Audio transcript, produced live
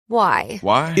Why?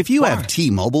 Why? If you have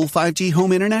T-Mobile 5G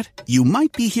home internet, you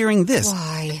might be hearing this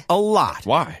Why? a lot.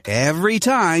 Why? Every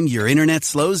time your internet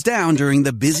slows down during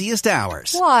the busiest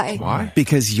hours. Why? Why?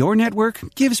 Because your network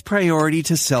gives priority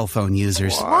to cell phone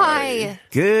users. Why?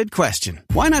 Good question.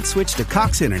 Why not switch to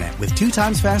Cox Internet with 2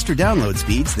 times faster download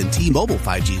speeds than T-Mobile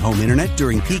 5G home internet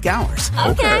during peak hours?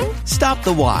 Okay. Stop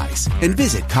the whys and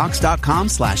visit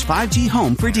cox.com/5G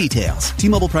home for details.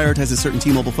 T-Mobile prioritizes certain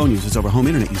T-Mobile phone users over home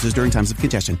internet users during times of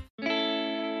congestion.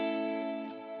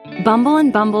 Bumble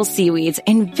and Bumble Seaweed's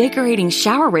invigorating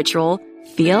shower ritual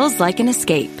feels like an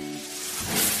escape.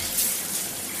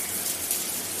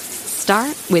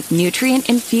 Start with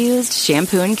nutrient-infused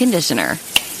shampoo and conditioner.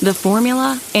 The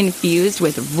formula, infused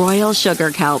with royal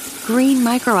sugar kelp, green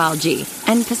microalgae,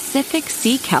 and Pacific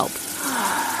sea kelp,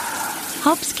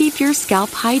 helps keep your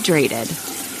scalp hydrated.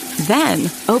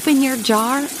 Then, open your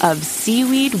jar of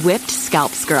Seaweed Whipped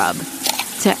Scalp Scrub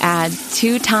to add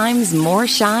 2 times more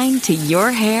shine to your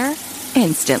hair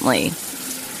instantly.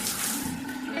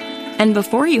 And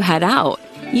before you head out,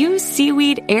 use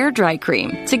Seaweed Air Dry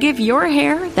Cream to give your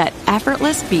hair that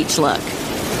effortless beach look.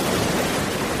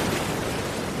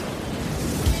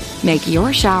 Make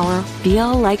your shower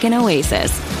feel like an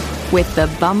oasis with the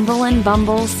Bumble and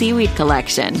Bumble Seaweed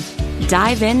Collection.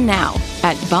 Dive in now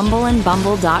at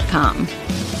bumbleandbumble.com.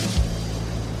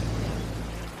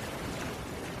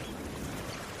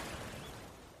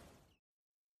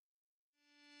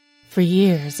 For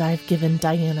years, I've given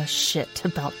Diana shit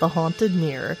about the haunted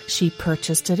mirror she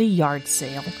purchased at a yard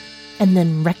sale and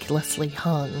then recklessly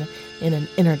hung in an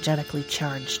energetically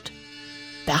charged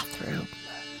bathroom.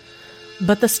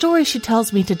 But the story she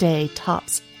tells me today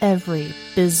tops every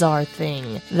bizarre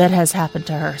thing that has happened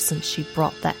to her since she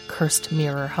brought that cursed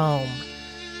mirror home.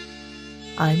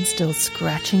 I'm still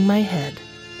scratching my head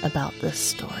about this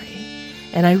story,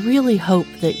 and I really hope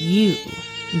that you,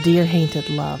 dear Haunted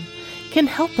Love, can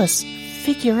help us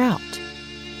figure out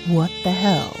what the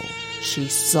hell she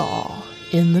saw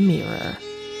in the mirror.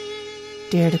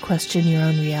 Dare to question your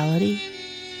own reality?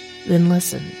 Then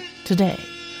listen today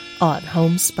on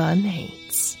Homespun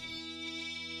Haints.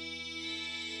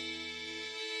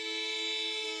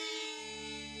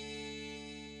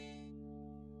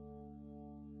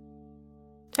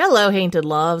 Hello, Hainted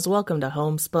Loves. Welcome to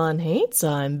Homespun Haints.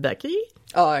 I'm Becky.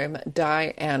 I'm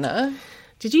Diana.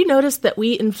 Did you notice that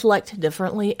we inflect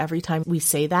differently every time we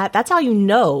say that? That's how you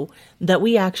know that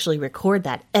we actually record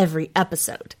that every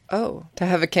episode. Oh, to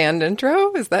have a canned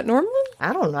intro? Is that normal?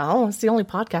 I don't know. It's the only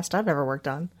podcast I've ever worked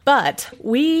on. But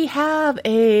we have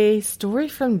a story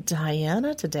from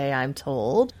Diana today, I'm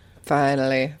told.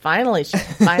 Finally. She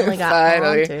finally got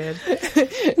haunted.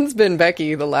 It's been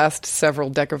Becky the last several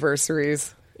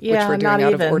decaversaries, which we're doing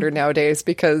out of order nowadays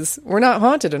because we're not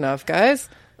haunted enough, guys.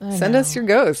 Send us your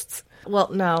ghosts.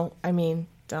 Well, no, I mean,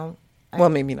 don't. Well,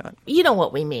 maybe not. You know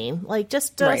what we mean. Like,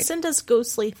 just send us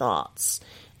ghostly thoughts,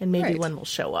 and maybe one will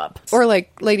show up. Or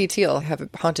like Lady Teal, have a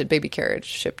haunted baby carriage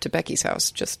shipped to Becky's house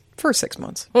just for 6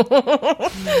 months.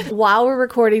 While we're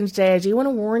recording today, I do want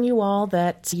to warn you all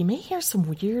that you may hear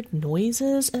some weird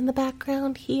noises in the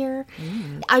background here.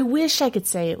 I wish I could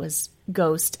say it was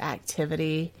ghost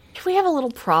activity. We have a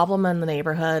little problem in the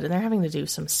neighborhood, and they're having to do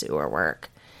some sewer work.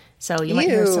 So you might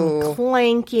hear some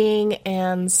clanking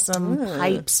and some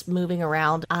pipes moving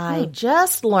around. I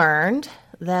just learned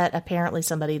that apparently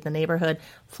somebody in the neighborhood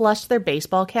flushed their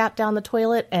baseball cap down the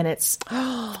toilet, and it's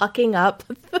fucking up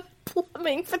the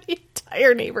plumbing for the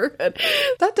entire neighborhood.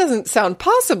 That doesn't sound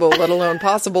possible, let alone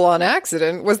possible on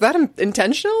accident. Was that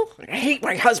intentional? I hate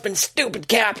my husband's stupid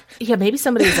cap. Yeah, maybe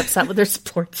somebody was upset with their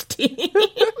sports team.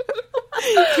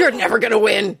 You're never going to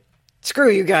win.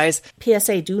 Screw you guys.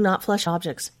 PSA, do not flush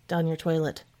objects down your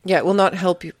toilet. Yeah, it will not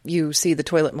help you see the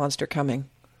toilet monster coming.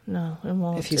 No, it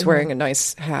won't. If he's wearing a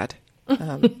nice hat.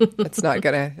 It's not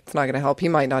gonna help. He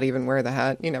might not even wear the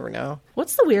hat. You never know.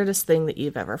 What's the weirdest thing that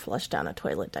you've ever flushed down a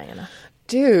toilet, Diana?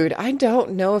 Dude, I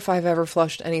don't know if I've ever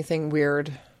flushed anything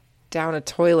weird down a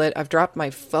toilet. I've dropped my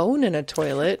phone in a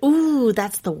toilet. Ooh,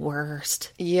 that's the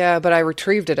worst. Yeah, but I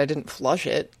retrieved it. I didn't flush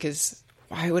it, because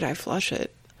why would I flush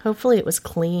it? Hopefully it was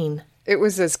clean. It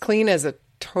was as clean as a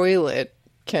toilet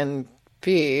can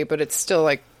be, but it's still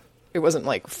like, it wasn't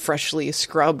like freshly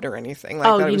scrubbed or anything like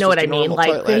that. Oh, you know what I mean?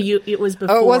 Like it was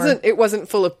before. Oh, it wasn't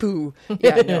full of poo.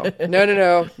 Yeah,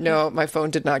 no. My phone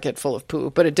did not get full of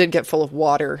poo, but it did get full of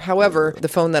water. However, the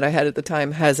phone that I had at the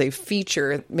time has a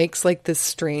feature. It makes like this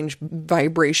strange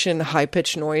vibration,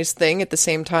 high-pitched noise thing at the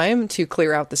same time to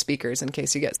clear out the speakers in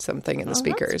case you get something in the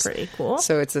speakers. That's pretty cool.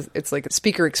 So it's like a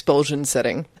speaker expulsion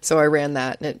setting. So I ran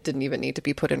that, and it didn't even need to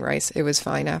be put in rice. It was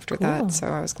fine after that. So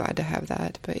I was glad to have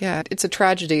that. But yeah, it's a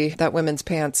tragedy that women's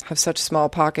pants have such small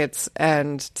pockets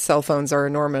and cell phones are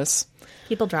enormous.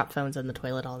 People drop phones in the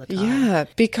toilet all the time. Yeah,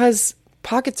 because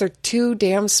pockets are too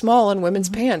damn small in women's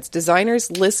pants.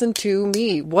 Designers, listen to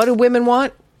me. What do women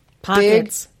want?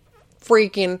 Pockets. Big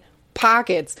freaking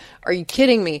pockets. Are you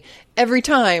kidding me? Every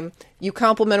time you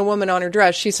compliment a woman on her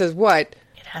dress, she says, what?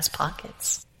 It has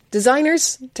pockets.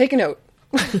 Designers, take a note.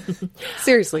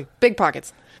 Seriously, big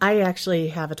pockets. I actually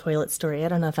have a toilet story. I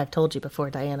don't know if I've told you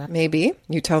before, Diana. Maybe.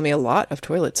 You tell me a lot of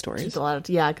toilet stories.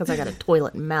 Yeah, because I got a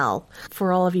toilet mouth.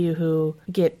 For all of you who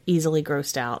get easily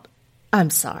grossed out,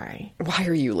 I'm sorry. Why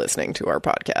are you listening to our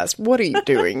podcast? What are you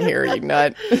doing here, you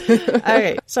nut?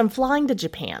 Okay, so I'm flying to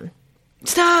Japan.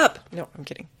 Stop! No, I'm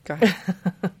kidding. Go ahead.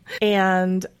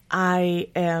 And I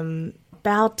am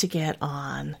about to get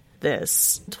on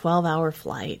this 12-hour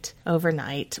flight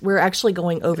overnight. We're actually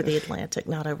going over the Atlantic,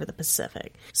 not over the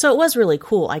Pacific. So it was really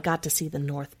cool. I got to see the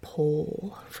North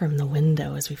Pole from the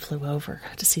window as we flew over.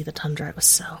 Got to see the tundra. It was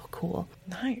so cool.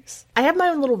 Nice. I have my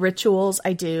own little rituals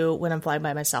I do when I'm flying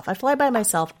by myself. I fly by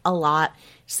myself a lot.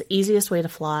 It's the easiest way to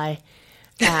fly.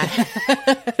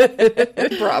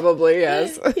 Probably,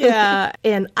 yes. Yeah.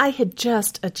 And I had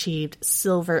just achieved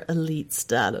silver elite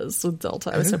status with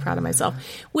Delta. I was so proud of myself,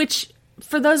 which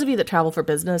for those of you that travel for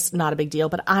business, not a big deal,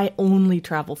 but I only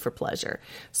travel for pleasure.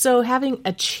 So having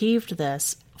achieved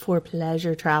this for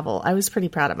pleasure travel, I was pretty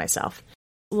proud of myself.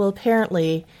 Well,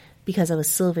 apparently, because I was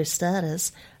silver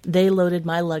status, they loaded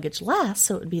my luggage last,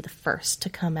 so it would be the first to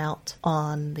come out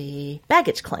on the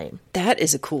baggage claim. That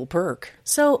is a cool perk.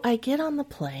 So I get on the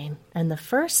plane, and the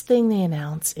first thing they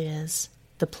announce is,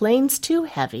 the plane's too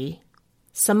heavy.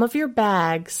 Some of your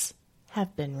bags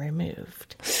have been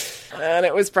removed. And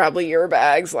it was probably your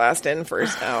bags, last in,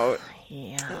 first out.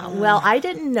 Yeah. Well, I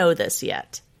didn't know this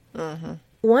yet. Mm-hmm.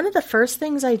 One of the first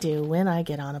things I do when I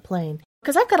get on a plane,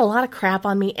 because I've got a lot of crap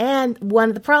on me, and one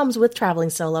of the problems with traveling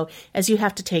solo is you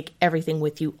have to take everything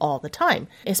with you all the time.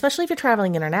 Especially if you're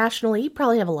traveling internationally, you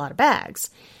probably have a lot of bags.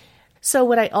 So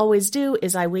what I always do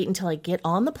is I wait until I get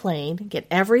on the plane, get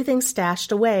everything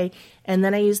stashed away, and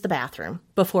then I use the bathroom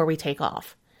before we take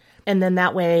off. And then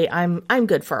that way I'm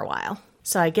good for a while.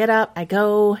 So I get up, I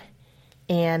go,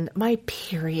 and my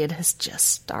period has just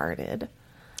started.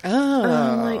 Oh.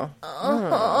 I'm like,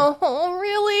 oh,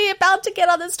 really? About to get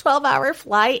on this 12-hour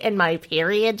flight, and my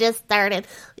period just started.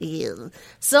 Ew.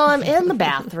 So I'm in the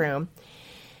bathroom,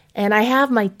 and I have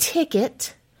my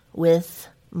ticket with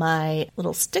my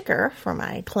little sticker for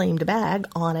my claimed bag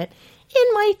on it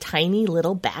in my tiny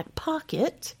little back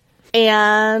pocket.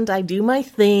 And I do my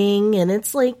thing, and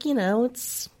it's like,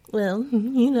 there's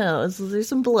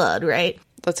some blood, right?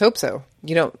 Let's hope so.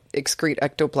 You don't excrete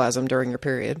ectoplasm during your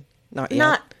period. Not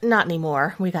yet. Not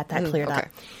anymore. We got that cleared up.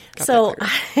 So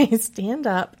I stand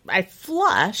up, I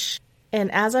flush,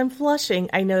 and as I'm flushing,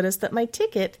 I notice that my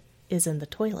ticket is in the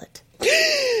toilet.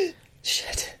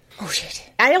 Shit. Oh, shit.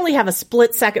 I only have a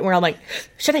split second where I'm like,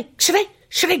 should I grab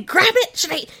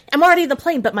it? I'm already in the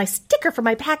plane, but my sticker for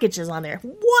my package is on there.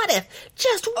 What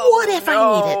if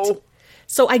I need it?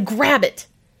 So I grab it,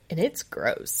 and it's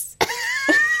gross.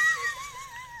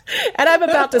 And I'm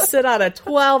about to sit on a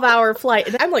 12-hour flight,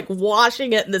 and I'm like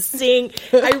washing it in the sink.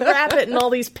 I wrap it in all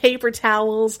these paper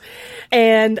towels,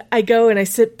 and I go and I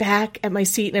sit back at my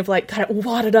seat, and I've like got it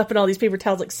wadded up in all these paper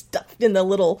towels, like stuffed in the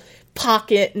little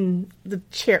pocket and the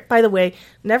chair. By the way,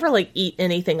 never like eat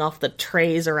anything off the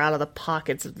trays or out of the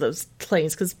pockets of those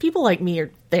planes, because people like me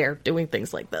are there doing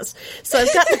things like this. So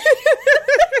I've got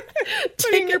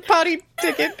putting your potty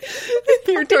ticket,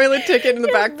 your toilet ticket in the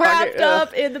back pocket, wrapped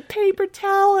up in the paper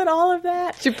towel and all of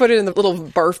that. You put it in the little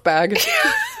barf bag. Yes,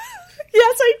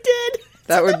 I did.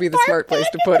 That would be the smart place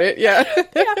to put it. Yeah.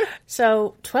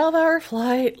 So 12-hour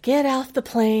flight, get off the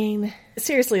plane.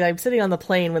 Seriously, I'm sitting on the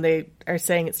plane when they are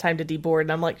saying it's time to deboard,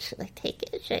 and I'm like, should I take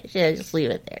it? Should I just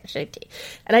leave it there? Should I take it?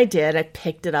 And I did. I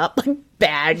picked it up, like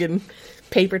bag and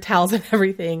paper towels and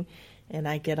everything, and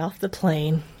I get off the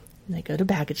plane, and I go to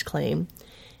baggage claim,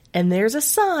 and there's a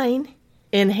sign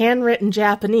in handwritten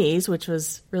Japanese, which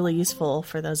was really useful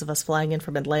for those of us flying in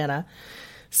from Atlanta,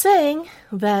 saying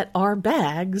that our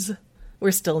bags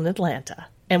were still in Atlanta,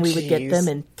 and we would get them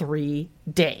in 3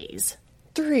 days.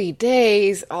 3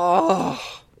 days? Oh.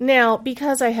 Now,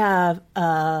 because I have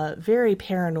a very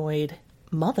paranoid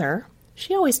mother,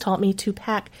 she always taught me to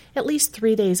pack at least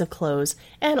 3 days of clothes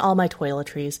and all my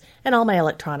toiletries and all my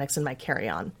electronics in my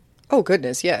carry-on. Oh,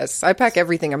 goodness, yes. I pack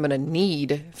everything I'm going to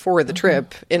need for the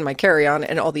trip in my carry-on,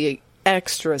 and all the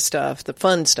extra stuff, the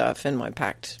fun stuff, in my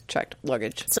checked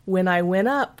luggage. So when I went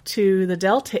up to the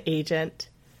Delta agent,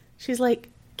 she's like,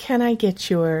 can I get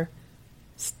your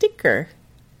sticker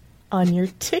on your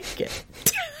ticket?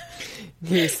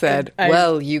 He said,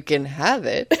 well, you can have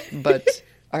it, but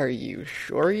are you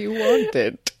sure you want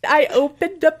it? I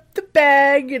opened up the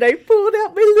bag and I pulled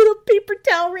out my little paper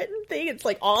towel written thing. It's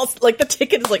like all, like the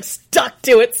ticket is like stuck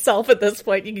to itself at this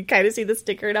point. You can kind of see the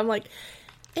sticker. And I'm like,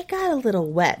 it got a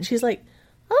little wet. And she's like,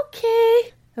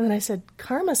 okay. And then I said,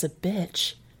 Karma's a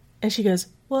bitch. And she goes,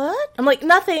 what? I'm like,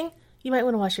 nothing. You might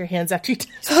want to wash your hands after you do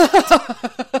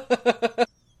it.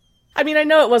 I mean, I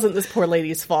know it wasn't this poor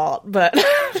lady's fault, but...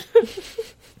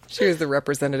 She was the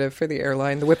representative for the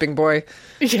airline, the whipping boy.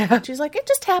 Yeah. She's like, it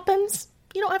just happens.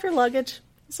 You don't have your luggage.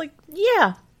 It's like,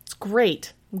 yeah, it's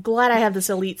great. I'm glad I have this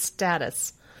elite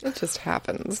status. It just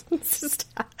happens.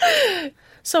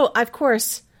 So, of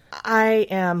course, I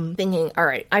am thinking, all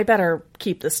right, I better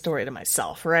keep this story to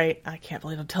myself, right? I can't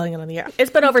believe I'm telling it on the air.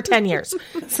 It's been over 10 years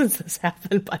since this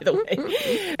happened, by the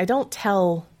way. I don't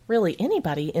tell really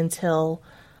anybody until...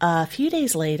 a few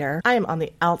days later, I am on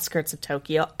the outskirts of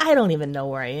Tokyo. I don't even know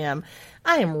where I am.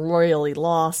 I am royally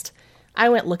lost. I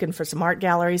went looking for some art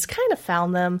galleries, kind of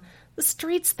found them. The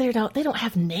streets there, they don't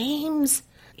have names.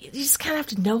 You just kind of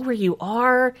have to know where you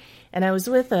are. And I was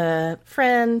with a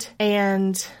friend,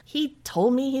 and he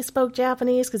told me he spoke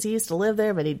Japanese because he used to live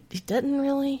there, but he didn't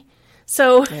really.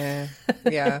 So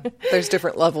yeah. There's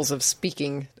different levels of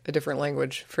speaking a different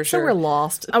language, for sure. So we're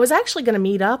lost. I was actually going to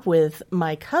meet up with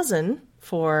my cousin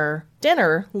for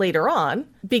dinner later on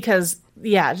because,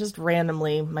 yeah, just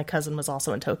randomly, my cousin was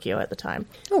also in Tokyo at the time.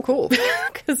 Oh, cool.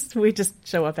 Because we just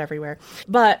show up everywhere.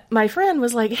 But my friend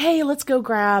was like, hey, let's go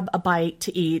grab a bite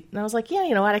to eat. And I was like, yeah,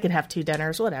 you know what? I can have 2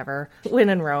 dinners, whatever. When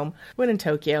in Rome, when in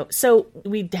Tokyo. So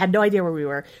we had no idea where we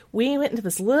were. We went into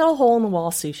this little hole-in-the-wall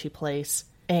sushi place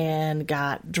and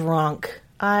got drunk.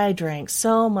 I drank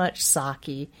so much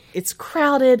sake. It's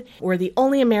crowded. We're the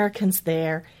only Americans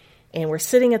there. And we're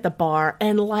sitting at the bar,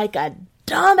 and like a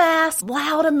dumbass,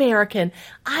 loud American,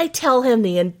 I tell him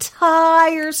the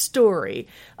entire story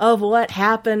of what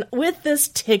happened with this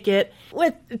ticket,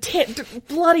 with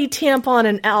bloody tampon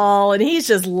and all, and he's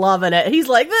just loving it. He's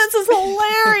like, this is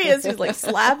hilarious. He's like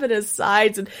slapping his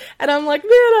sides, and I'm like,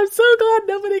 man, I'm so glad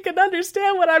nobody can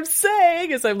understand what I'm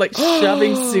saying, as I'm like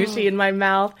shoving sushi in my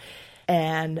mouth.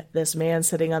 And this man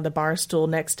sitting on the bar stool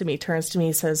next to me turns to me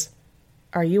and says,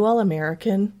 are you all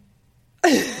American?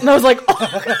 And I was like, oh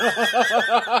no.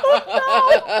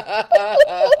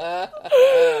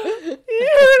 You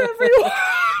heard everyone.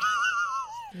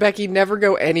 Becky, never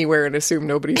go anywhere and assume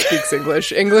nobody speaks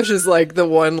English. English is like the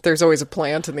one, there's always a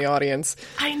plant in the audience.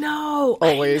 I know.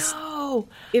 Always. I know.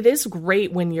 It is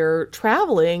great when you're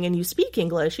traveling and you speak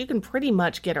English. You can pretty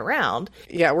much get around.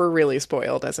 Yeah, we're really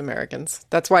spoiled as Americans.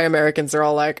 That's why Americans are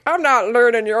all like, I'm not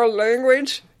learning your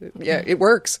language. Yeah, it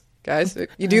works. Guys,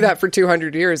 you do that for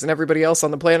 200 years and everybody else on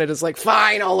the planet is like,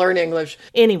 fine, I'll learn English.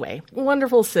 Anyway,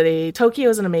 wonderful city. Tokyo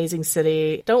is an amazing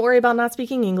city. Don't worry about not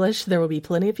speaking English. There will be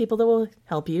plenty of people that will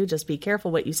help you. Just be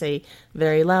careful what you say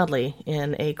very loudly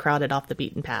in a crowded off the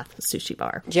beaten path sushi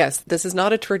bar. Yes, this is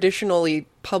not a traditionally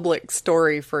public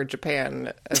story for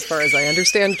Japan. As far as I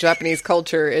understand Japanese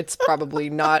culture, it's probably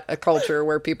not a culture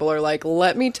where people are like,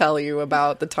 let me tell you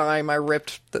about the time I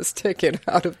ripped this ticket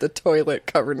out of the toilet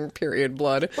covered in period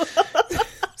blood.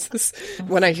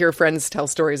 When I hear friends tell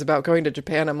stories about going to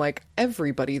Japan, I'm like,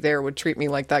 everybody there would treat me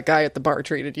like that guy at the bar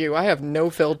treated you. I have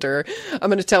no filter. I'm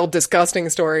going to tell disgusting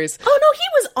stories. Oh, no, he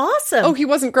was awesome. Oh, he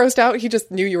wasn't grossed out. He just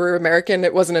knew you were American.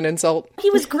 It wasn't an insult. He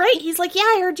was great. He's like, yeah,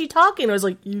 I heard you talking. I was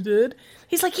like, you did?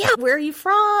 He's like, yeah, where are you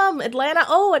from? Atlanta?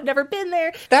 Oh, I've never been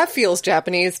there. That feels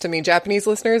Japanese to me. Japanese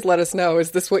listeners, let us know.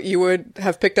 Is this what you would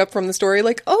have picked up from the story?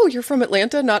 Like, oh, you're from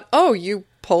Atlanta? Not, oh, you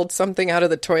pulled something out of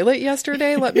the toilet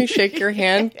yesterday? Let me shake your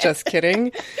hand. Just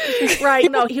kidding. Right.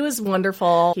 No, he was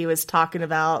wonderful. He was talking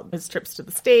about his trips to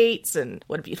the States and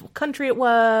what a beautiful country it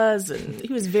was. And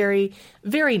he was very,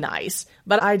 very nice.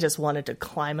 But I just wanted to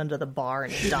climb under the bar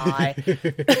and die.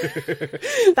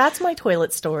 That's my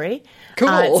toilet story. Cool.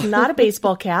 It's not a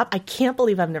baseball cap. I can't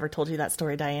believe I've never told you that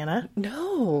story, Diana.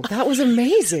 No, that was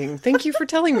amazing. Thank you for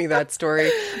telling me that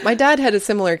story. My dad had a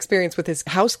similar experience with his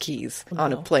house keys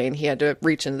on a plane. He had to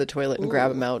reach into the toilet and grab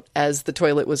them out as the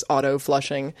toilet was auto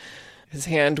flushing. His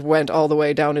hand went all the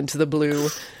way down into the blue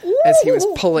as he was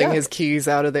pulling his keys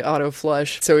out of the auto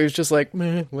flush. So he was just like,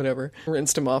 meh, whatever.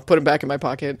 Rinsed him off, put him back in my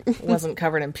pocket. Wasn't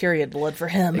covered in period blood for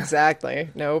him. Exactly.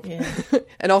 Nope. Yeah.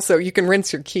 And also, you can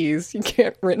rinse your keys. You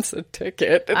can't rinse a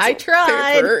ticket. I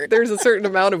tried. Paper. There's a certain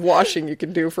amount of washing you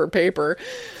can do for paper.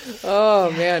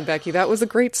 Oh, man, Becky, that was a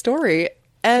great story.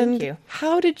 And Thank you.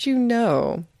 How did you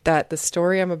know that the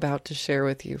story I'm about to share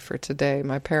with you for today,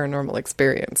 my paranormal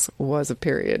experience, was a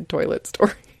period toilet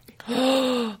story?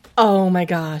 Oh my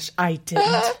gosh, I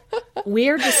didn't.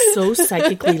 We're just so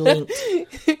psychically linked.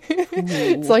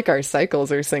 It's like our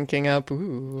cycles are syncing up.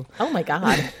 Ooh. Oh my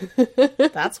god.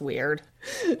 That's weird.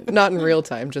 Not in real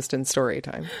time, just in story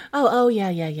time. Oh, yeah.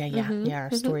 Yeah,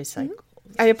 our story cycle.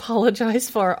 I apologize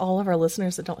for all of our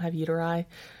listeners that don't have uteri.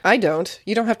 I don't.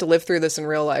 You don't have to live through this in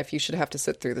real life. You should have to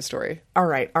sit through the story. All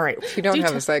right. If you don't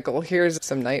have a cycle, here's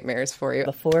some nightmares for you.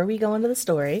 Before we go into the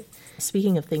story,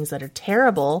 speaking of things that are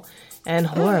terrible and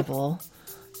horrible,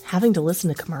 having to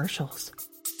listen to commercials.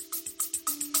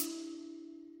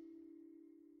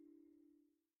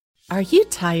 Are you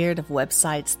tired of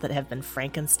websites that have been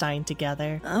Frankenstein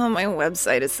together? Oh, my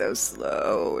website is so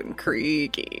slow and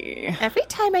creaky. Every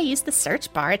time I use the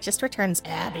search bar, it just returns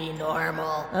Abby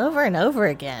Normal over and over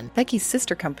again. Becky's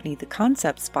sister company, The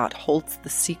Concept Spot, holds the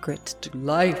secret to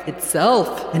life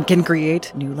itself and can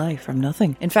create new life from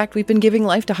nothing. In fact, we've been giving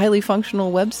life to highly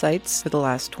functional websites for the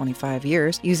last 25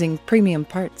 years using premium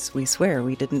parts we swear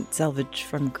we didn't salvage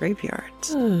from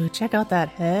graveyards. Ooh, check out that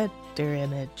header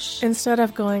image. Instead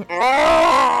of going,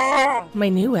 my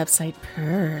new website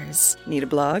purrs. Need a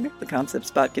blog? The Concept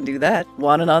Spot can do that.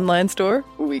 Want an online store?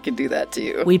 We can do that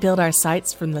too. We build our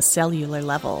sites from the cellular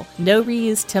level. No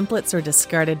reused templates or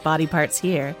discarded body parts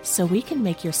here, so we can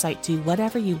make your site do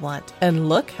whatever you want and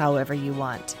look however you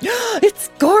want. It's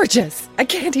gorgeous! I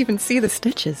can't even see the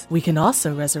stitches. We can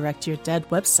also resurrect your dead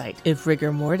website if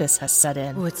rigor mortis has set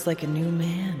in. Oh, it's like a new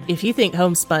man. If you think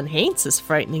Homespun Haints is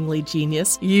frighteningly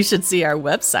genius, you should see our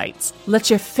websites. Let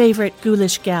your favorite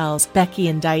ghoulish gals, Becky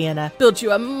and Diana, build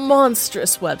you a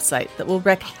monstrous website that will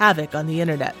wreak havoc on the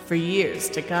internet for years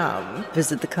to come.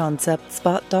 Visit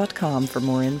theconceptspot.com for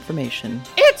more information.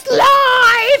 It's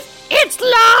live! It's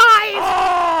live!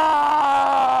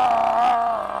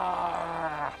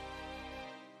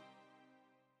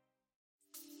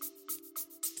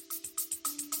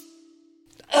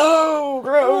 Oh,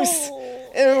 gross.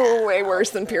 Ew, way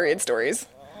worse than period stories.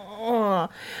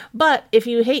 But if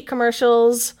you hate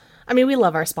commercials, I mean, we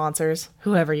love our sponsors,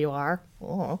 whoever you are.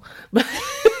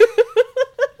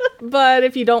 But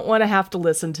if you don't want to have to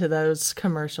listen to those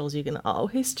commercials, you can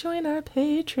always join our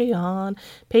Patreon.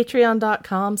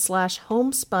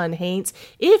 Patreon.com/homespunhaints.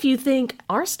 If you think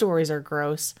our stories are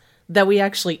gross, that we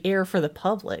actually air for the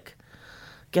public,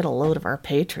 get a load of our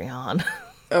Patreon.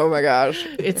 Oh my gosh.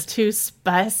 It's too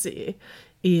spicy,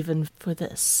 even for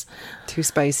this. Too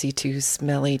spicy, too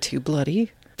smelly, too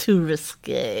bloody. Too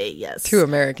risque, yes. Too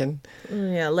American.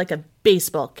 Yeah, like a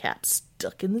baseball cap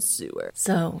stuck in the sewer.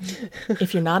 So,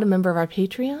 if you're not a member of our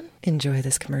Patreon, enjoy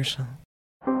this commercial.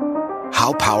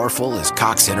 How powerful is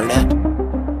Cox Internet?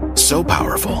 So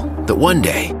powerful that one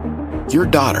day, your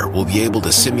daughter will be able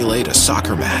to simulate a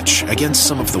soccer match against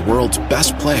some of the world's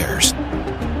best players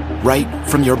right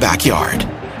from your backyard.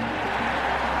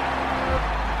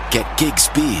 Get gig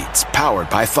speeds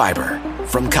powered by fiber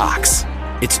from Cox.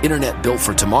 It's internet built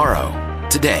for tomorrow,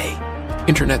 today.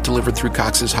 Internet delivered through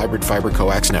Cox's hybrid fiber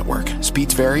coax network.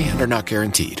 Speeds vary and are not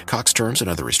guaranteed. Cox terms and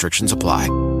other restrictions apply.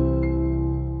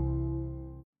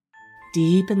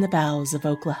 deep in the bowels of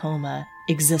Oklahoma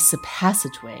exists a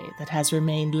passageway that has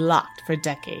remained locked for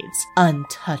decades,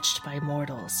 untouched by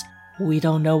mortals. We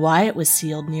don't know why it was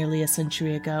sealed nearly a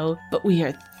century ago, but we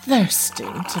are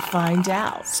thirsting to find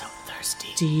out. So thirsty.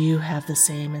 Do you have the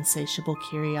same insatiable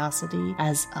curiosity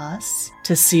as us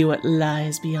to see what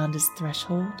lies beyond his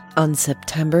threshold? On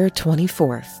September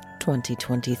 24th,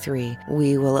 2023,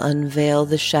 we will unveil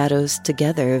the shadows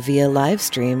together via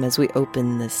livestream as we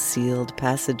open this sealed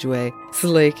passageway,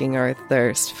 slaking our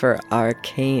thirst for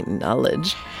arcane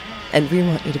knowledge. And we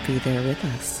want you to be there with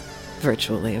us.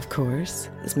 Virtually, of course.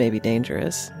 This may be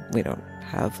dangerous. We don't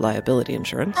have liability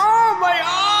insurance. Oh, my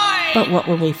eye! But what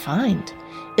will we find?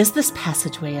 Is this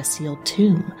passageway a sealed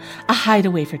tomb, a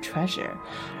hideaway for treasure,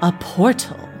 a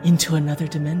portal into another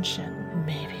dimension?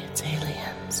 Maybe it's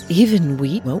aliens. Even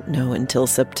we won't know until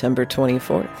September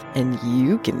 24th, and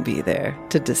you can be there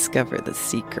to discover the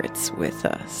secrets with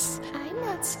us. I'm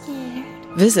not scared.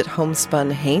 Visit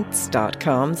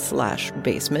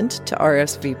homespunhaints.com/basement to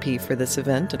RSVP for this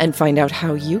event and find out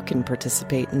how you can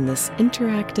participate in this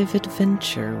interactive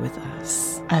adventure with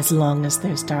us. As long as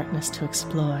there's darkness to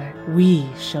explore, we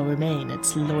shall remain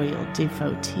its loyal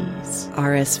devotees.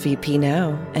 RSVP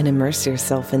now and immerse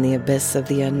yourself in the abyss of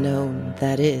the unknown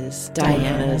that is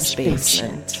Diana's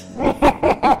Basement.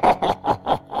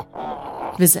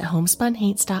 Visit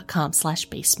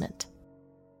homespunhaints.com/basement.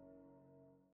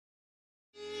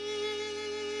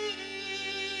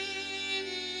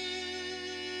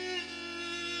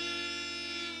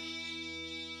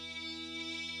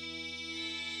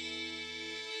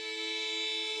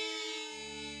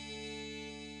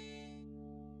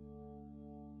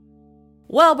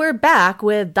 Well, we're back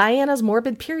with Diana's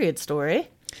morbid period story.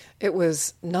 It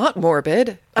was not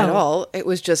morbid at all. It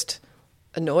was just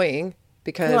annoying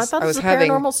because I thought I it was was a having...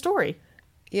 paranormal story.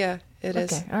 Yeah, it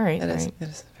is. Okay, all right. It is. It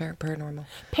is very paranormal.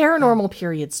 Paranormal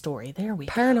period story. There we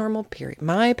go. Paranormal period.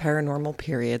 My paranormal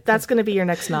period. That's going to be your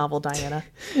next novel, Diana.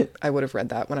 I would have read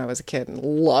that when I was a kid and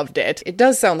loved it. It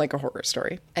does sound like a horror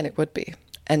story, and it would be.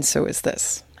 And so is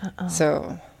this.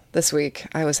 So this week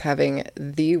I was having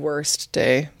the worst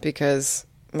day because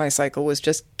my cycle was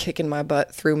just kicking my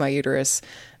butt through my uterus,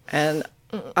 and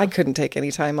I couldn't take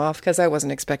any time off because I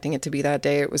wasn't expecting it to be that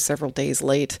day. It was several days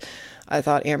late. I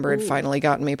thought Amber had finally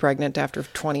gotten me pregnant after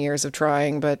 20 years of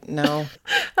trying, but no.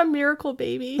 A miracle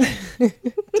baby.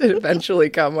 It did eventually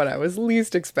come when I was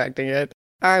least expecting it.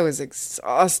 I was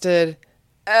exhausted.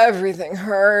 Everything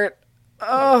hurt.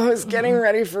 Oh, I was getting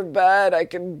ready for bed. I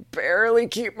could barely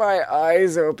keep my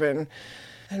eyes open.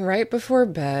 And right before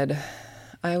bed,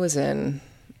 I was in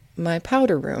my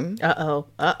powder room.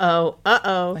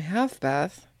 My half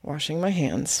bath, washing my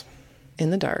hands in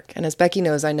the dark. And as Becky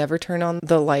knows, I never turn on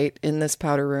the light in this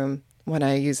powder room when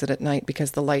I use it at night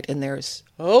because the light in there is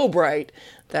so bright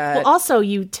that... Well, also,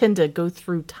 you tend to go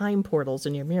through time portals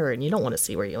in your mirror, and you don't want to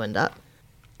see where you end up.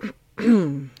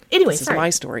 Anyway, this is my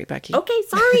story, Becky. Okay,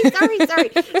 sorry.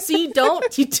 So you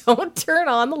don't turn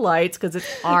on the lights because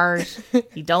it's harsh.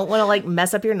 You don't want to like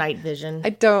mess up your night vision. I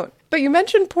don't. But you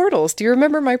mentioned portals. Do you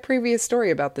remember my previous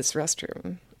story about this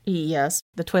restroom? Yes,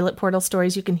 the toilet portal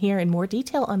stories you can hear in more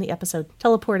detail on the episode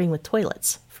Teleporting with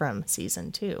Toilets from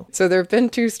season 2. So there have been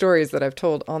 2 stories that I've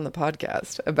told on the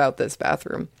podcast about this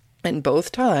bathroom. And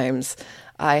both times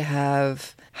I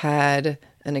have had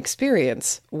an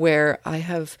experience where I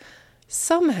have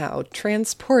somehow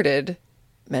transported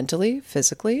mentally,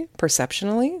 physically,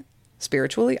 perceptionally,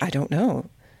 spiritually, I don't know,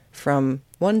 from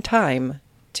one time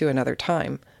to another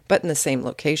time, but in the same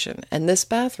location. And this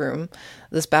bathroom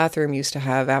used to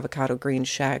have avocado green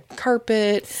shag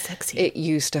carpet. Sexy. It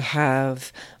used to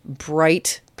have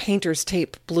bright painter's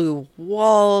tape blue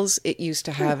walls. It used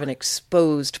to have an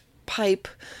exposed pipe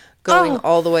going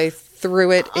all the way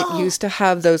through it. It used to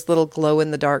have those little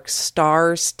glow-in-the-dark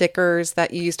star stickers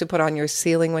that you used to put on your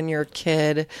ceiling when you were a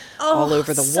kid all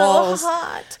over the walls.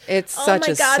 Hot. It's such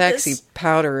a sexy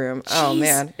powder room. Jeez, oh,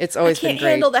 man. It's always been great. I can't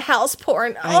handle the house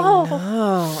porn.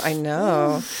 I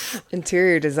know.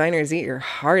 Interior designers eat your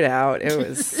heart out. It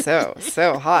was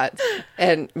so hot.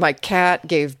 And my cat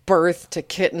gave birth to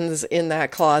kittens in that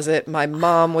closet. My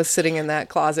mom was sitting in that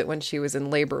closet when she was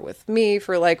in labor with me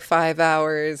for like 5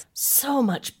 hours. So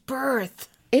much birth.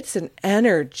 It's an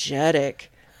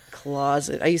energetic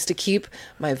closet. I used to keep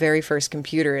my very first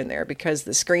computer in there because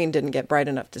the screen didn't get bright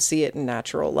enough to see it in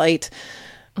natural light.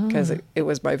 Because it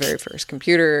was my very first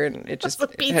computer, and it just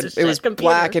it was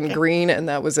black and green, and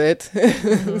that was it.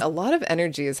 A lot of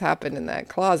energy has happened in that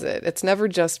closet. It's never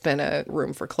just been a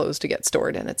room for clothes to get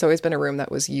stored in. It's always been a room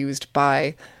that was used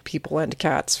by people and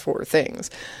cats for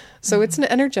things. So it's an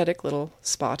energetic little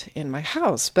spot in my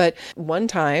house. But one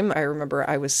time, I remember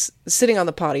I was sitting on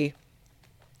the potty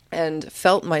and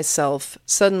felt myself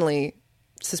suddenly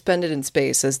suspended in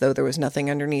space as though there was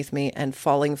nothing underneath me and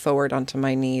falling forward onto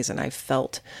my knees. And I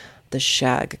felt the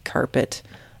shag carpet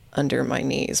under my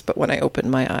knees. But when I opened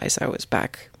my eyes, I was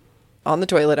back on the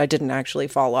toilet. I didn't actually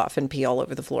fall off and pee all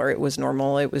over the floor. It was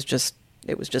normal. It was just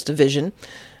a vision.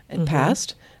 It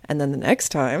passed. And then the next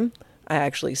time, I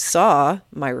actually saw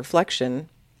my reflection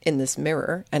in this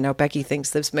mirror. And now Becky thinks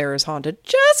this mirror is haunted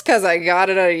just because I got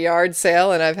it at a yard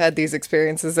sale, and I've had these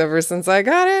experiences ever since I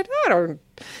got it. I don't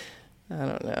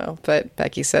know. But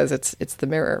Becky says it's the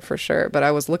mirror for sure. But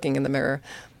I was looking in the mirror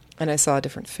and I saw a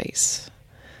different face.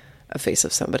 A face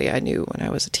of somebody I knew when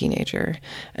I was a teenager.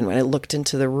 And when I looked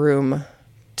into the room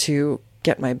to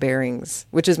get my bearings,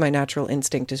 which is my natural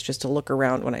instinct, is just to look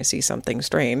around when I see something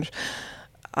strange,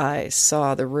 I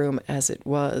saw the room as it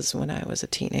was when I was a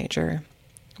teenager,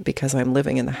 because I'm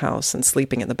living in the house and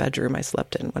sleeping in the bedroom I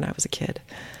slept in when I was a kid.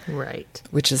 Right.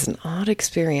 Which is an odd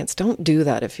experience. Don't do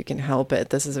that if you can help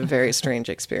it. This is a very strange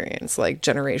experience. Like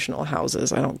generational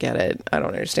houses, I don't get it. I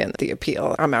don't understand the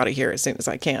appeal. I'm out of here as soon as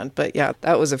I can. But yeah,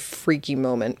 that was a freaky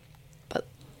moment. But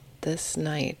this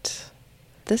night,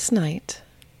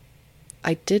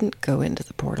 I didn't go into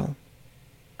the portal.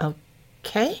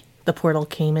 Okay. The portal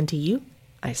came into you?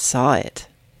 I saw it.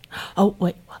 Oh,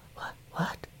 wait,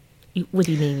 what? What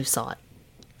do you mean you saw it?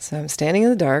 So I'm standing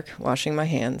in the dark, washing my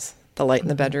hands. The light in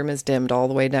the bedroom is dimmed all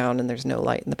the way down, and there's no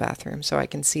light in the bathroom. So I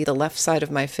can see the left side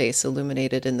of my face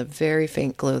illuminated in the very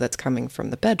faint glow that's coming from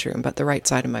the bedroom, but the right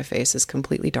side of my face is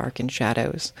completely dark in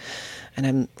shadows. And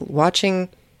I'm watching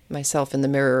myself in the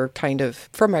mirror kind of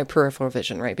from my peripheral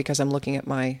vision, right? Because I'm looking at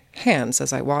my hands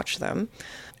as I watch them.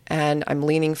 And I'm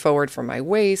leaning forward from my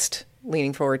waist,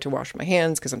 leaning forward to wash my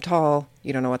hands because I'm tall.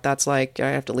 You don't know what that's like. I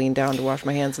have to lean down to wash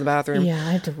my hands in the bathroom. Yeah,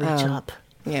 I have to reach up.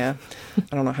 Yeah.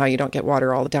 I don't know how you don't get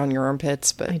water all down your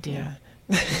armpits, but I do. Yeah.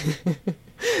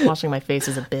 Washing my face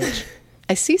is a bitch.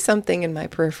 I see something in my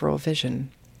peripheral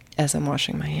vision as I'm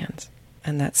washing my hands,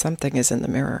 and that something is in the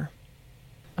mirror.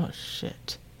 Oh,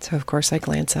 shit. So, of course, I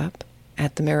glance up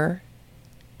at the mirror,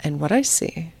 and what I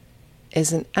see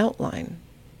is an outline,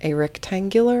 a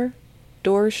rectangular,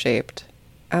 door-shaped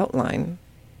outline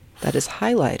that is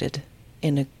highlighted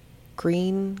in a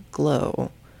green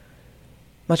glow,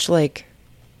 much like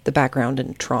the background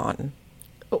in Tron,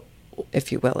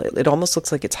 if you will. It almost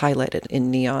looks like it's highlighted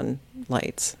in neon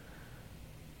lights,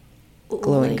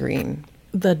 glowing Like green.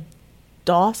 The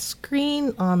DOS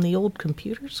screen on the old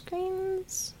computer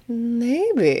screens?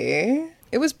 Maybe.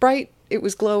 It was bright, it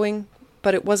was glowing,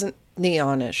 but it wasn't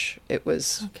neonish. It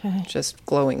was just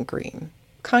glowing green.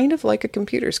 Kind of like a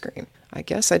computer screen. I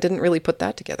guess I didn't really put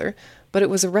that together. But it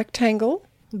was a rectangle.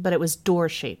 But it was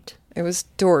door-shaped. It was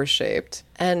door-shaped.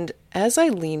 And as I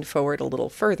leaned forward a little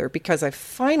further, because I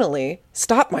finally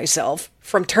stopped myself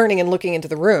from turning and looking into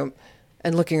the room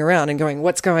and looking around and going,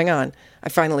 what's going on? I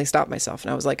finally stopped myself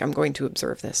and I was like, I'm going to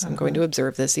observe this. I'm going to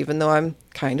observe this, even though I'm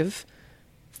kind of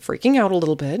freaking out a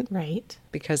little bit. Right.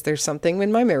 Because there's something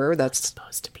in my mirror that's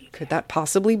supposed to be there. Could that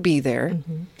possibly be there?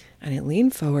 Mm-hmm. And I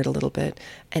leaned forward a little bit,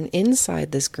 and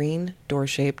inside this green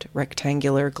door-shaped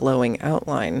rectangular glowing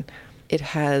outline, it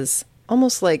has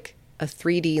almost like a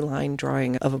 3D line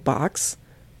drawing of a box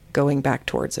going back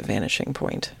towards a vanishing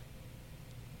point,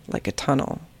 like a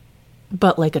tunnel.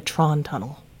 But like a Tron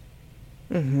tunnel.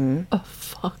 Mm-hmm. Oh,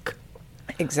 fuck.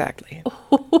 Exactly.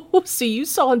 Oh, so you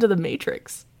saw into the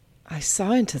Matrix. I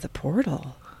saw into the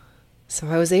portal. So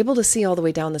I was able to see all the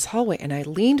way down this hallway, and I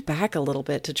leaned back a little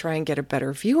bit to try and get a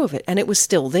better view of it. And it was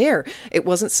still there. It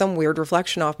wasn't some weird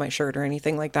reflection off my shirt or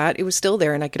anything like that. It was still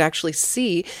there, and I could actually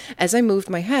see, as I moved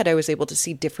my head, I was able to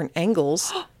see different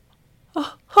angles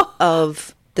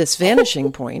of this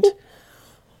vanishing point.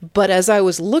 But as I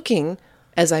was looking,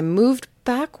 as I moved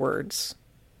backwards,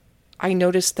 I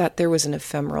noticed that there was an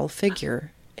ephemeral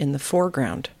figure in the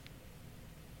foreground,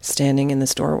 standing in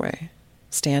this doorway.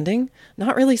 Standing?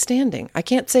 Not really standing. I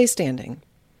can't say standing.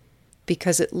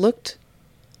 Because it looked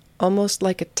almost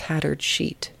like a tattered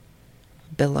sheet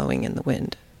billowing in the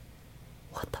wind.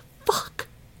 What the fuck?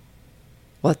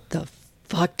 What the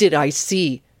fuck did I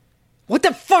see? What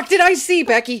the fuck did I see,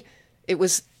 Becky? It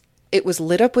was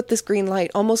lit up with this green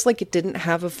light, almost like it didn't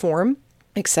have a form,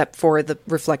 except for the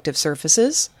reflective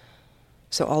surfaces.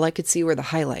 So all I could see were the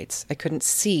highlights. I couldn't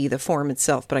see the form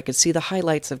itself, but I could see the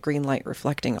highlights of green light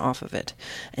reflecting off of it.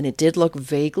 And it did look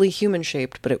vaguely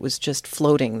human-shaped, but it was just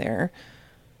floating there.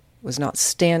 It was not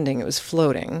standing, it was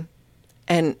floating.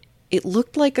 And it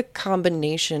looked like a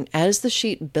combination. As the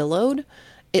sheet billowed,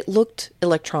 it looked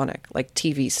electronic, like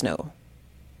TV snow,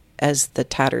 as the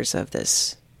tatters of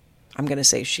this, I'm going to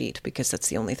say sheet, because that's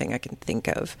the only thing I can think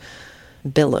of,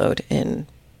 billowed in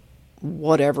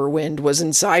whatever wind was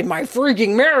inside my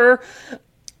freaking mirror.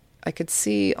 I could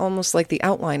see almost like the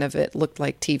outline of it looked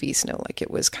like TV snow, like it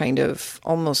was kind of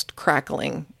almost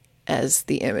crackling as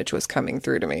the image was coming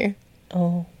through to me.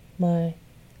 Oh my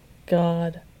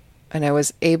God. And I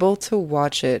was able to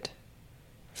watch it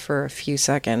for a few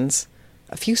seconds.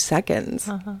 A few seconds.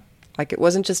 Uh-huh. Like it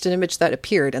wasn't just an image that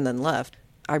appeared and then left.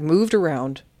 I moved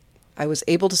around. I was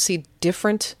able to see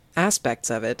different aspects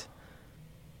of it.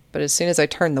 But as soon as I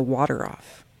turned the water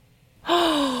off,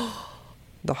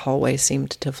 the hallway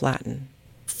seemed to flatten.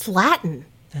 Flatten?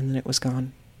 And then it was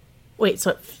gone. Wait,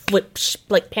 so it flipped,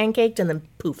 like pancaked and then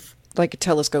poof. Like it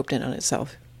telescoped in on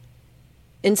itself.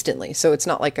 Instantly. So it's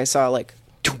not like I saw like,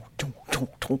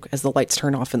 as the lights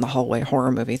turn off in the hallway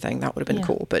horror movie thing. That would have been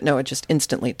cool. But no, it just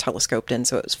instantly telescoped in,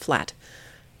 so it was flat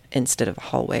instead of a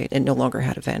hallway. It no longer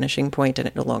had a vanishing point, and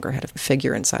it no longer had a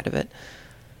figure inside of it.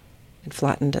 It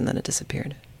flattened, and then it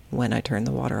disappeared when I turned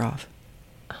the water off.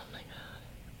 Oh my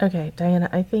God. Okay, Diana,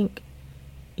 I think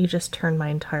you just turned my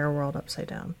entire world upside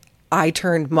down. I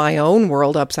turned my own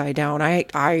world upside down. I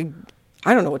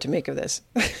don't know what to make of this.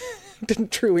 I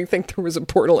didn't truly think there was a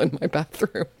portal in my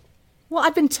bathroom. Well,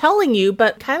 I've been telling you,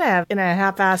 but kind of in a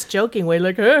half-assed joking way,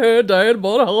 like, hey, Diana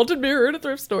bought a haunted mirror at a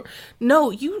thrift store.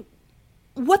 No,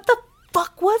 what the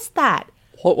fuck was that?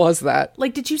 What was that?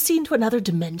 Like, did you see into another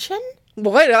dimension?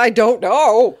 What? I don't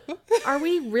know. Are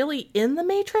we really in the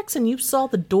Matrix and you saw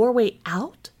the doorway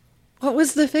out? What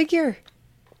was the figure?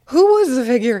 Who was the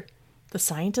figure? The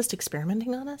scientist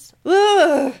experimenting on us?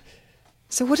 Ugh.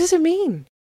 So what does it mean?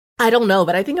 I don't know,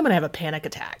 but I think I'm going to have a panic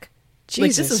attack. Jesus.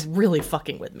 Like, this is really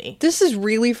fucking with me. This is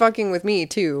really fucking with me,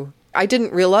 too. I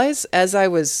didn't realize as I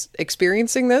was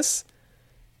experiencing this,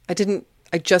 I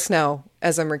just now,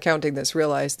 as I'm recounting this,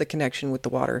 realized the connection with the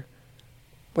water,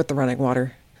 with the running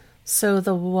water. So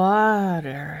the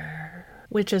water,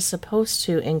 which is supposed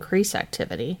to increase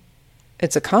activity.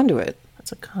 It's a conduit.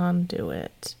 It's a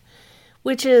conduit,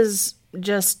 which is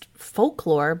just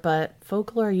folklore, but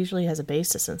folklore usually has a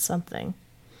basis in something.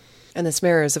 And this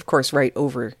mirror is, of course, right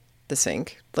over the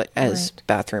sink, as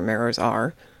bathroom mirrors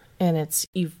are. And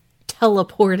you've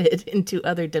teleported into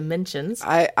other dimensions.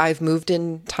 I've moved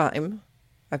in time.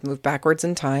 I've moved backwards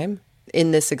in time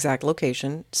in this exact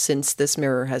location since this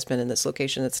mirror has been in this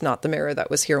location. It's not the mirror that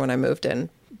was here when I moved in.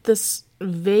 This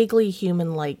vaguely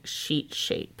human-like sheet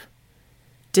shape,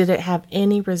 did it have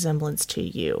any resemblance to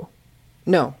you?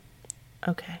 No.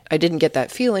 Okay. I didn't get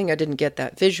that feeling. I didn't get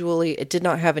that visually. It did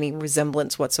not have any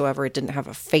resemblance whatsoever. It didn't have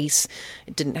a face.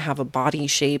 It didn't have a body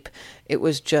shape. It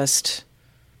was just...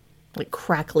 like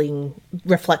crackling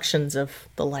reflections of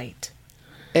the light.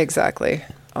 Exactly.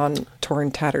 On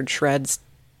torn, tattered shreds.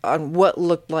 On what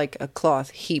looked like a cloth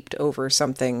heaped over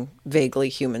something vaguely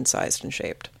human-sized and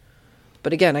shaped.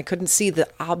 But again, I couldn't see the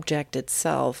object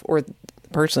itself, or the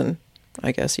person,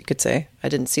 I guess you could say. I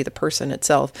didn't see the person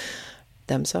itself.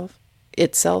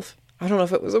 Itself. I don't know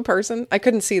if it was a person. I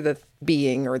couldn't see the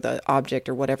being or the object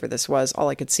or whatever this was. All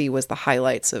I could see was the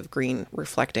highlights of green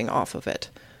reflecting off of it.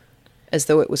 As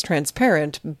though it was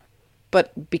transparent,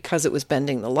 but because it was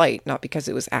bending the light, not because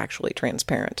it was actually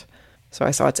transparent. So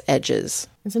I saw its edges.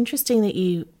 It's interesting that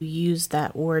you use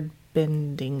that word,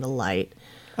 bending the light.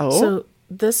 Oh? So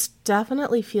this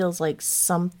definitely feels like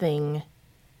something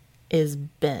is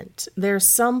bent. There's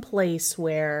some place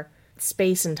where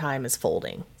space and time is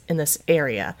folding in this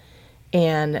area.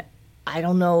 And I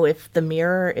don't know if the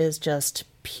mirror is just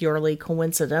purely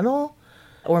coincidental,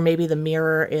 or maybe the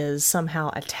mirror is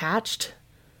somehow attached,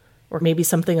 or maybe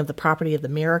something of the property of the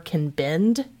mirror can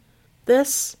bend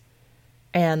this,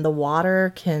 and the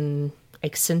water can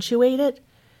accentuate it.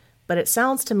 But it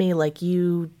sounds to me like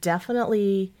you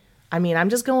definitely, I mean, I'm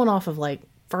just going off of like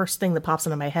first thing that pops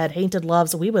into my head, Haunted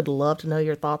Loves. We would love to know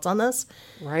your thoughts on this.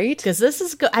 Right? Because this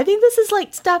is, I think this is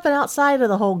like stepping outside of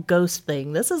the whole ghost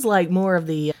thing. This is like more of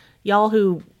the, y'all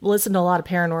who listen to a lot of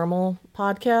paranormal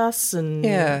podcasts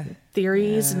and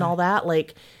theories and all that,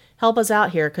 like, help us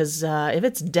out here. Because if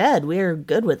it's dead, we're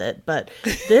good with it. But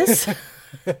this,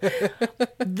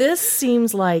 this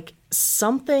seems like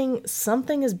something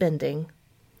is bending,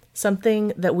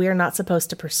 something that we are not supposed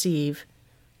to perceive.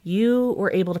 You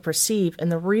were able to perceive,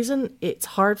 and the reason it's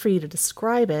hard for you to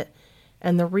describe it,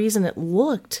 and the reason it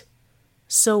looked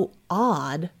so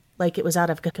odd, like it was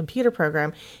out of a computer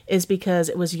program, is because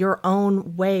it was your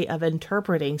own way of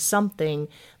interpreting something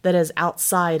that is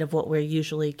outside of what we're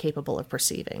usually capable of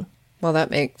perceiving. Well, that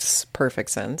makes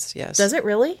perfect sense, yes. Does it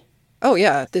really? Oh,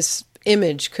 yeah. This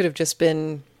image could have just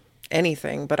been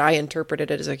anything, but I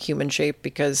interpreted it as a human shape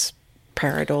because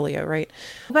pareidolia, right?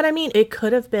 But I mean, it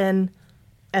could have been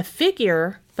a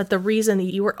figure, but the reason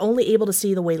you were only able to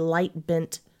see the way light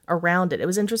bent around it. It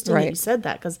was interesting that you said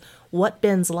that, because what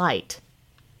bends light?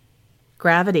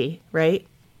 Gravity, right?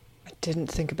 I didn't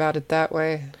think about it that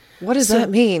way. What does that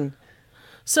mean?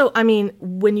 So, I mean,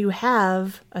 when you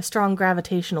have a strong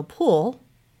gravitational pull,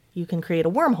 you can create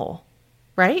a wormhole,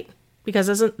 right?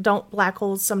 Because don't black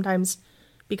holes sometimes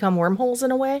become wormholes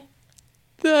in a way?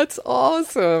 That's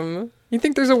awesome. You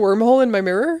think there's a wormhole in my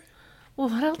mirror? Well,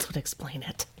 what else would explain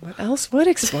it? What else would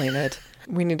explain it?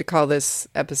 We need to call this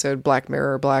episode Black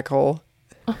Mirror Black Hole.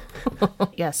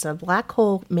 Yes, a black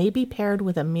hole may be paired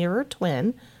with a mirror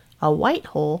twin, a white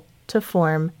hole, to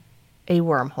form a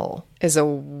wormhole. Is a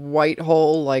white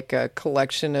hole like a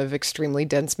collection of extremely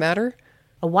dense matter?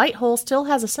 A white hole still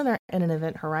has a center and an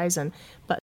event horizon,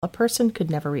 but a person could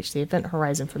never reach the event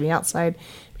horizon from the outside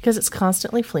because it's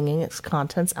constantly flinging its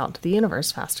contents out into the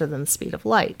universe faster than the speed of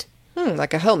light.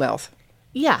 Like a hellmouth.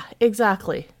 Yeah,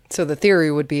 exactly. So the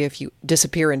theory would be if you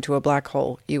disappear into a black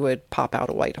hole, you would pop out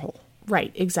a white hole.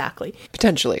 Right, exactly.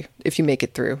 Potentially, if you make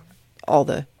it through all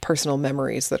the personal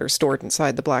memories that are stored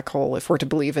inside the black hole, if we're to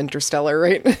believe Interstellar,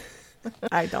 right?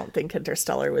 I don't think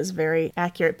Interstellar was very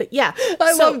accurate, but yeah.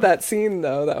 I love that scene,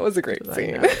 though. That was a great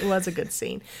scene. It was a good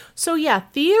scene. So yeah,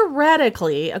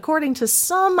 theoretically, according to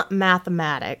some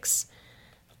mathematics,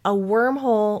 a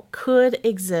wormhole could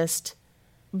exist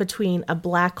between a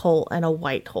black hole and a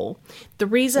white hole. The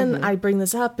reason I bring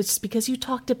this up is because you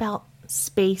talked about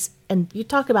space and you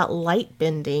talk about light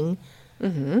bending.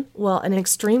 Well, an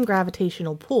extreme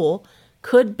gravitational pull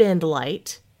could bend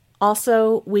light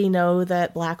Also, we know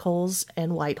that black holes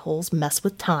and white holes mess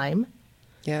with time.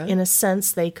 Yeah. In a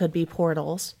sense, they could be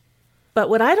portals. But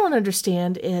what I don't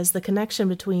understand is the connection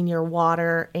between your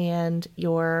water and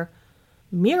your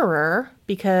mirror,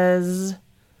 because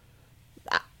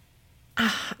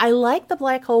I like the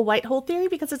black hole, white hole theory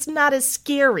because it's not as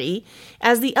scary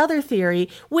as the other theory,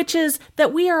 which is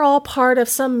that we are all part of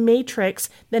some matrix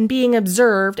then being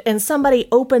observed, and somebody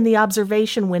opened the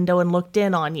observation window and looked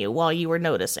in on you while you were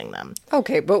noticing them.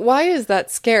 Okay, but why is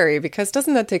that scary? Because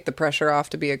doesn't that take the pressure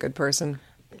off to be a good person?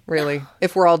 Really?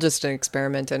 If we're all just an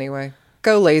experiment anyway.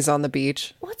 Go laze on the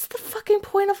beach. What's the fucking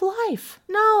point of life?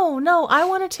 No, I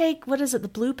want to take, what is it, the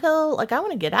blue pill? Like, I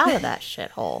want to get out of that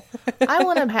shithole. I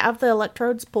want to have the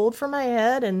electrodes pulled from my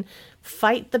head and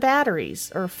fight the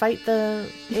batteries or fight the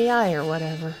AI or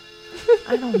whatever.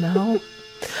 I don't know.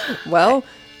 Well,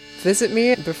 visit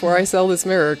me before I sell this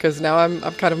mirror, because now I'm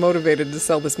kind of motivated to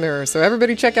sell this mirror. So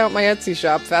everybody check out my Etsy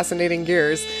shop, Fascinating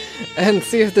Gears, and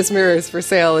see if this mirror is for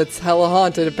sale. It's hella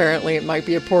haunted, apparently. It might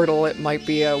be a portal. It might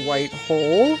be a white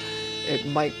hole. It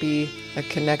might be a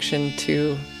connection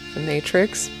to the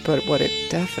Matrix. But what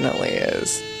it definitely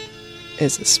is a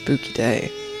spooky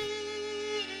day.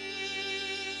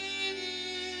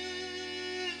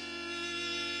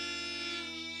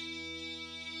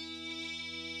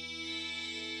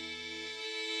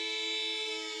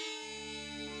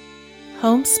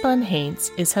 Homespun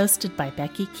Haints is hosted by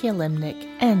Becky Kielimnik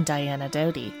and Diana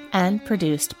Doty, and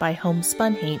produced by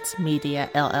Homespun Haints Media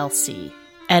LLC.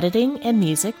 Editing and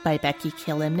music by Becky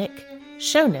Kielimnik.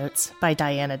 Show notes by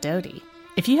Diana Doty.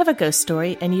 If you have a ghost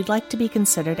story and you'd like to be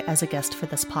considered as a guest for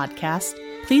this podcast,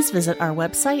 please visit our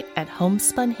website at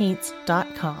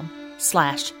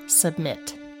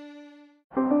homespunhaints.com/submit.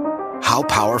 How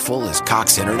powerful is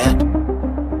Cox Internet?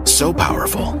 So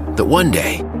powerful that one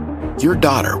day, your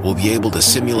daughter will be able to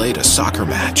simulate a soccer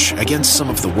match against some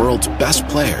of the world's best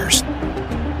players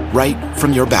right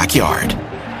from your backyard.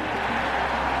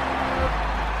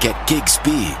 Get gig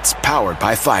speeds powered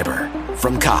by fiber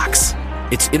from Cox.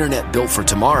 It's internet built for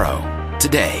tomorrow,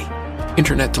 today.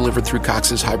 Internet delivered through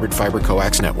Cox's hybrid fiber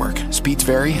coax network. Speeds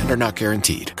vary and are not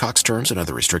guaranteed. Cox terms and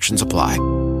other restrictions apply.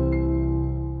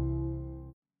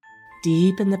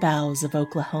 Deep in the bowels of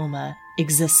Oklahoma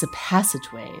exists a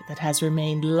passageway that has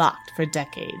remained locked for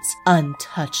decades,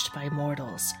 untouched by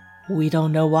mortals. We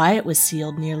don't know why it was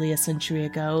sealed nearly a century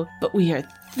ago, but we are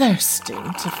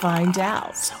thirsting to find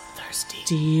out. So thirsty.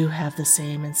 Do you have the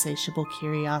same insatiable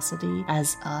curiosity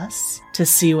as us to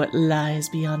see what lies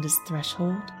beyond his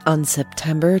threshold? On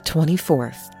September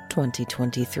 24th,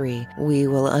 2023, we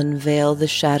will unveil the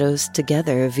shadows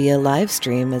together via live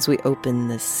stream as we open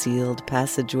this sealed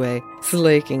passageway,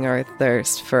 slaking our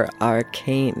thirst for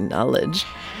arcane knowledge.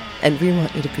 And we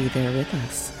want you to be there with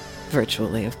us.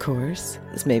 Virtually, of course.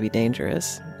 This may be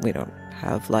dangerous. We don't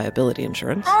have liability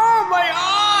insurance. Oh, my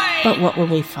eye! But what will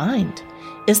we find?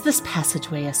 Is this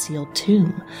passageway a sealed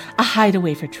tomb, a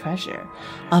hideaway for treasure,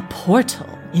 a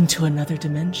portal into another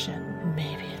dimension?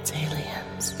 Maybe it's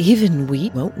aliens. Even we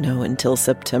won't know until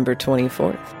September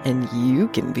 24th, and you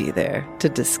can be there to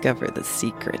discover the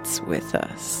secrets with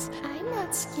us. I'm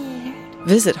not scared.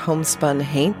 Visit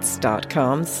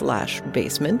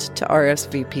homespunhaints.com/basement to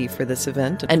RSVP for this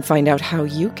event and find out how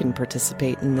you can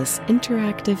participate in this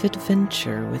interactive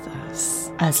adventure with us.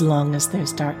 As long as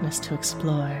there's darkness to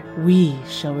explore, we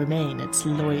shall remain its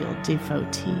loyal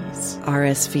devotees.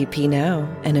 RSVP now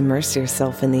and immerse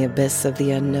yourself in the abyss of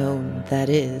the unknown that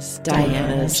is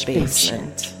Diana's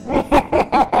Basement.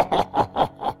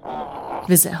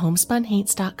 Visit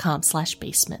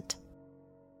homespunhaints.com/basement.